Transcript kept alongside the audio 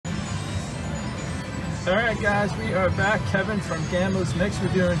Alright guys, we are back. Kevin from GamblersMix.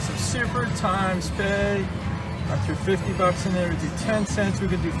 We're doing some super times pay. I threw 50 bucks in there. We do 10 cents. We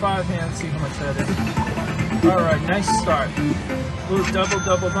can do 5 hands, see how much that is. Alright, nice start. A little double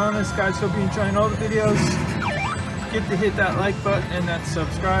bonus. Guys, hope you're enjoying all the videos. Get to hit that like button and that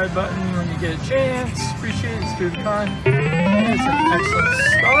subscribe button when you get a chance. Appreciate it. It's through the time. It's an excellent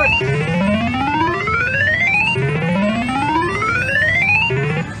start.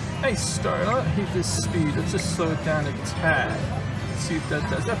 Nice start. I hate this speed. Let's just slow it down a tad. Let's see if that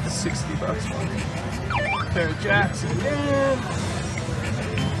does. Up to 60 bucks for me. Pair of jacks again.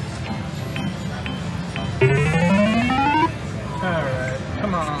 Alright,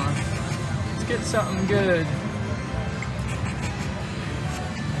 come on. Let's get something good.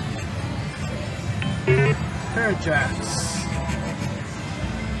 Pair of jacks.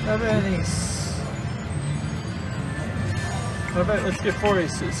 How about an ace? How about let's get 4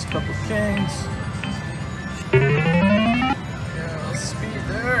 aces, couple kings. Yeah, a little speed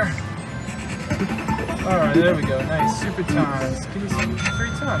there. Alright, there we go. Nice. Super times. Give me some 3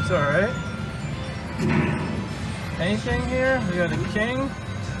 times, alright. Anything here? We got a king.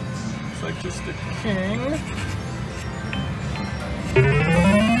 Looks like just a king.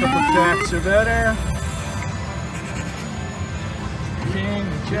 Couple jacks are better. King,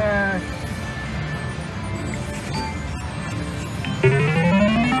 jack.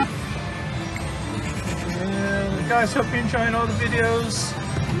 Guys, hope you're enjoying all the videos.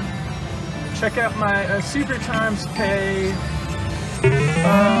 Check out my Super Times Pay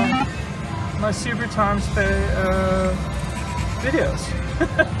videos.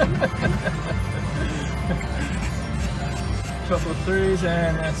 Couple of 3s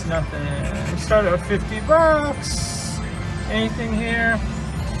and that's nothing. We started with 50 bucks. Anything here?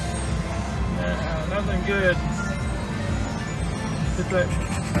 No, nothing good.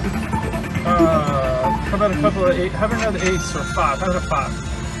 How about a couple of 8? How about another ace or 5? How about a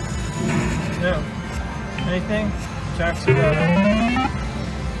 5? No. Anything? Jacks are better.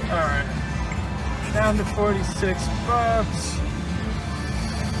 Alright. Down to 46 bucks.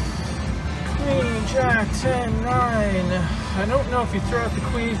 Queen, jack, 10, 9. I don't know if you throw out the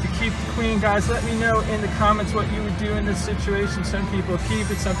queen, if you keep the queen. Guys, let me know in the comments what you would do in this situation. Some people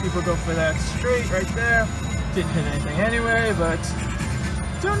keep it, some people go for that straight right there. Didn't hit anything anyway, but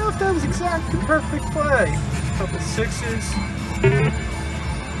don't know if that was exactly the perfect play. Couple 6s.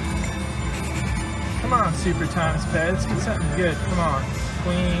 Come on, Super Times Pay. Let's get something good. Come on.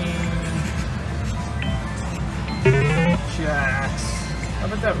 Queen. Jacks. How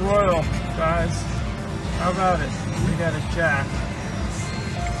about that royal, guys? How about it? We got a jack.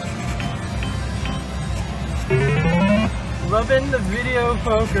 Loving the video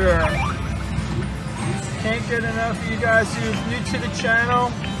poker. Can't get enough of you guys who are new to the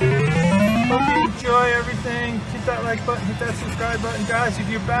channel. Hope you enjoy everything. Hit that like button, hit that subscribe button. Guys, if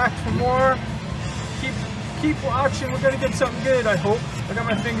you're back for more, keep watching. We're gonna get something good, I hope. I got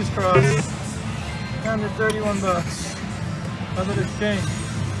my fingers crossed. Down to 31 bucks. How about a king?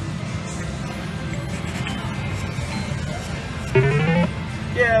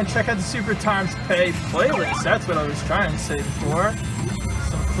 Yeah, and check out the Super Times Pay playlist. That's what I was trying to say before.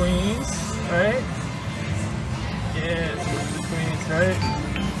 Some queens, right? Yeah, the queens, right?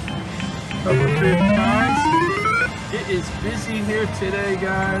 Couple of 3 times. It is busy here today,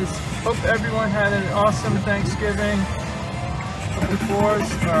 guys. Hope everyone had an awesome Thanksgiving. Couple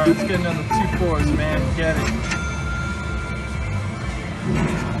 4s. Alright, let's get another 2 4s, man. Get it.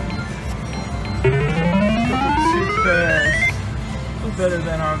 Couple 2 pairs. A little better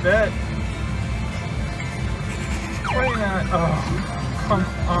than our bet. 29. Oh, come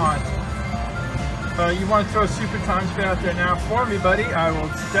on. You want to throw Super Times Pay out there now for me, buddy? I will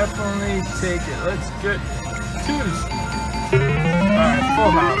definitely take it. Let's get 2s. Alright, full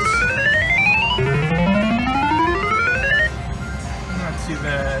house. Not too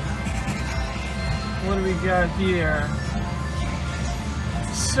bad. What do we got here?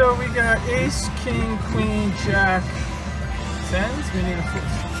 So we got ace, king, queen, jack, 10s. We need a full.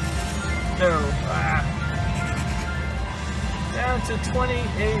 No. Down to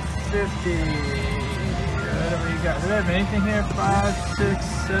 28.50. What do we got? Do we have anything here? 5, 6,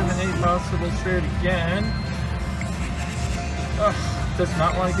 7, 8 bucks. So let's trade again. Ugh, does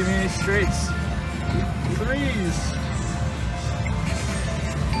not want to give me any straights. 3s.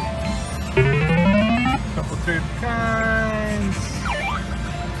 Couple 3 of kinds.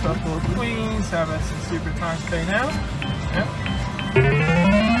 Couple of queens. How about some Super Times Pay now? Yep.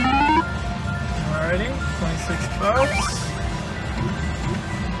 Alrighty, 26 bucks.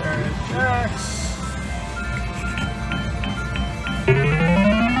 There is jacks.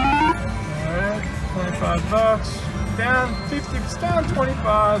 $5. Down 50, it's down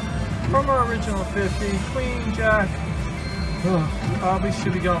 25 from our original 50. Queen, Jack. Oh, probably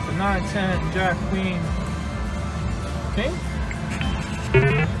should be going for 9, 10, Jack, Queen. King?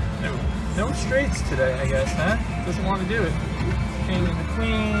 No straights today, I guess, huh? Doesn't want to do it. King and the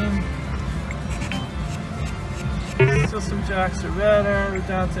Queen. Still some jacks are better. We're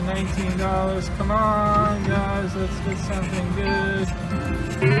down to $19. Come on, guys, let's get something good.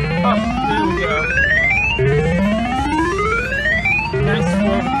 Oh, there we go. Nice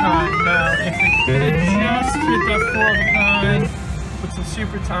 4 of a kind. Now, if we could just hit that 4 of a kind with some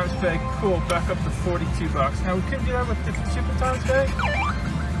super times pay, cool, back up to $42. Now, we couldn't do that with the super times pay.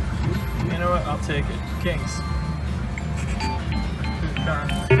 You know what? I'll take it. Kings. Good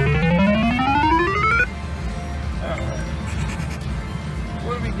kind. Alright.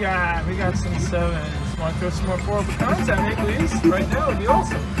 What do we got? We got some 7s. Want to throw some more 4 of a kinds at me, please? Right now would be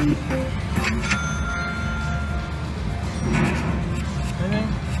awesome. Anything?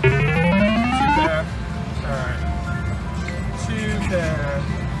 2 pair. Alright. 2 pair.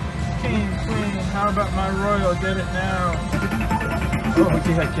 King, Queen. How about my royal? Get it now. Oh, we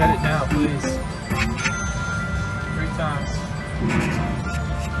can get it now, please. 3 times.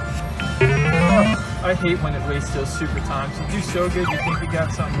 Oh, I hate when it wastes those super times. You do so good, you think you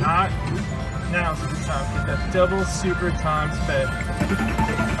got something not. Now's a good time to get that double super times pay.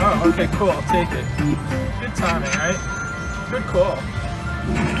 Oh, okay, cool, I'll take it. Good timing, right? Good call.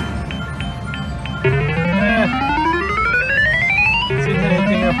 Didn't hit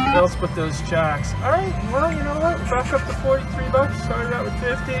anything else but those jacks. Alright, well, you know what? Back up to $43. Started out with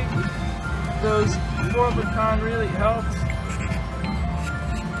 50. Those 4 of a kind really helped.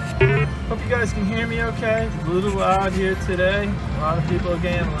 Hope you guys can hear me okay. It's a little loud here today. A lot of people are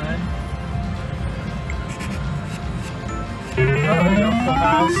gambling. Oh, there we go. Full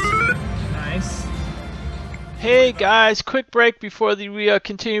house. Nice. Hey guys, quick break before we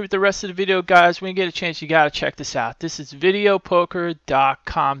continue with the rest of the video. Guys, when you get a chance, you gotta check this out. This is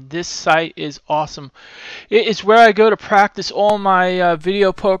videopoker.com. This site is awesome. It is where I go to practice all my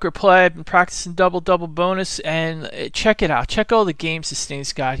video poker play. I've been practicing double bonus, and check it out. Check all the games this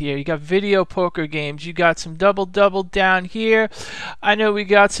thing's got here. You got video poker games. You got some double down here. I know we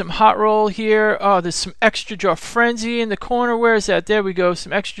got some hot roll here. Oh, there's some extra draw frenzy in the corner. Where is that? There we go.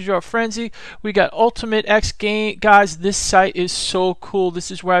 Some extra draw frenzy. We got ultimate X game. Guys, this site is so cool.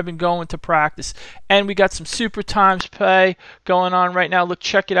 This is where I've been going to practice, and we got some super times play going on right now. Look,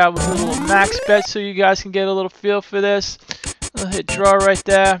 check it out with a little max bet so you guys can get a little feel for this. I'll hit draw right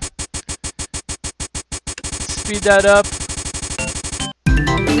there. Speed that up.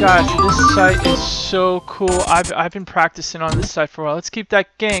 Guys, this site is so cool. I've been practicing on this site for a while. Let's keep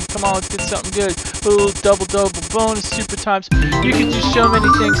that gang. Come on, let's get something good. A little double bonus, super times. You can do so many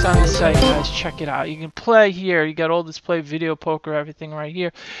things on this site, guys. Check it out. You can play here. You got all this play, video poker, everything right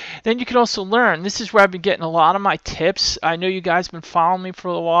here. Then you can also learn. This is where I've been getting a lot of my tips. I know you guys have been following me for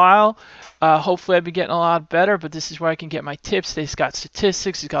a while. Hopefully I've been getting a lot better, but this is where I can get my tips. They've got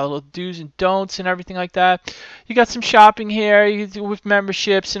statistics, it's got little do's and don'ts and everything like that. You got some shopping here you can do with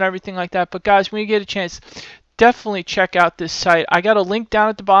memberships and everything like that. But guys, when you get a chance, definitely check out this site. I got a link down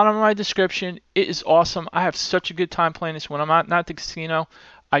at the bottom of my description. It is awesome. I have such a good time playing this when I'm not at the casino.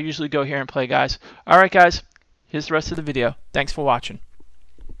 I usually go here and play, guys. Alright guys, here's the rest of the video. Thanks for watching.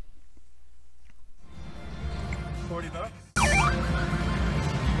 $40.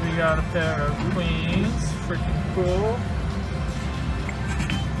 We got a pair of queens, freaking cool.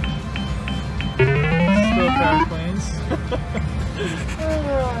 Still a pair of queens.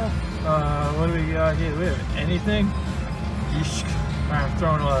 What do we got here? Do we have anything? Yeesh. Alright, I'm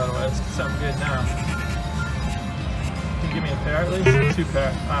throwing a lot away. Let's get something good now. Can you give me a pair at least? 2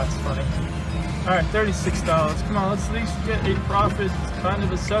 pair. Ah, that's funny. Alright, $36. Come on, let's at least get a profit. It's kind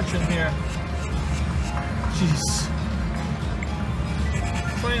of a section here. Jeez.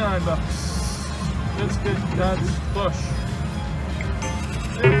 $29. That's good. That's flush.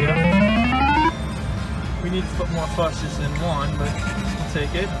 There we go. We need to put more flushes in one, but we'll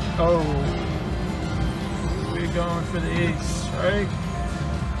take it. Oh. We're going for the ace, right?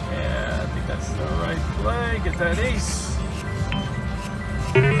 Yeah, I think that's the right play. Get that ace.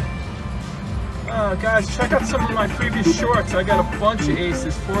 Guys, check out some of my previous shorts. I got a bunch of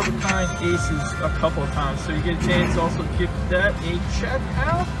aces, 4 of a kind aces a couple of times. So you get a chance to also give that a check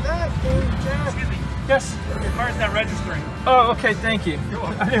out. That a check. Excuse me. Yes? Your card's not registering. Oh, okay, thank you. You're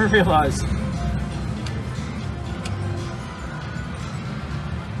welcome. I didn't realize.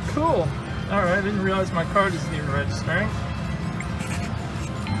 Cool. Alright, I didn't realize my card isn't even registering.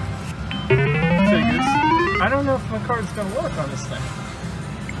 Figures. I don't know if my card's gonna work on this thing.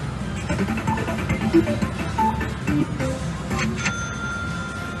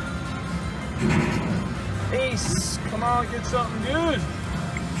 Ace, come on, get something good.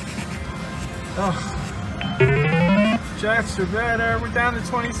 Oh. Jacks are better. We're down to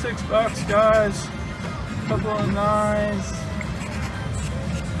 26 bucks, guys. Couple of nines.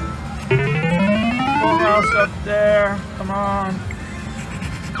 Full house up there. Come on.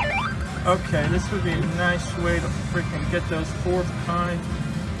 Okay, this would be a nice way to freaking get those fourth kind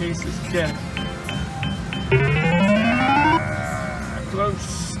aces. Get it.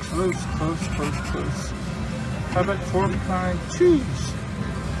 Close, close, close, close, close. How about fourth kind twos?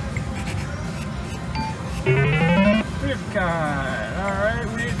 Fifth kind. Alright,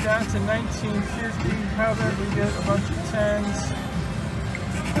 we're down to 1950. How about we get a bunch of tens?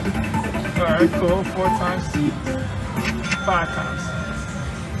 Alright, cool. 4 times. 5 times.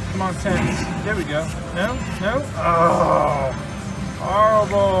 Come on, tens. There we go. No? No? Oh!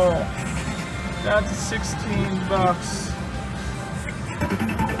 Horrible. Down to 16 bucks.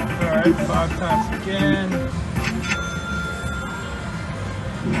 Alright, 5 times again.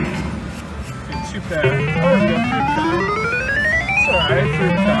 Too bad. Oh, we got fruit kind. It's alright,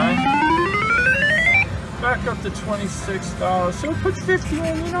 fruit kind. Back up to $26. So put 50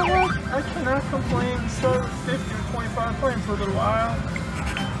 in, you know what? I cannot complain. Start with 50 or 25, playing for a little while.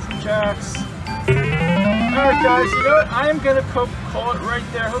 Some jacks. Alright guys, you know what? I am gonna call it right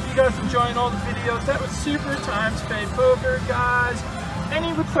there. Hope you guys enjoying all the videos. That was Super Times Paid Poker, guys.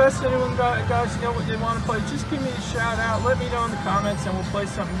 Any requests anyone got, guys, you know what they want to play, just give me a shout out. Let me know in the comments and we'll play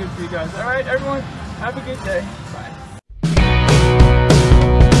something good for you guys. Alright, everyone, have a good day.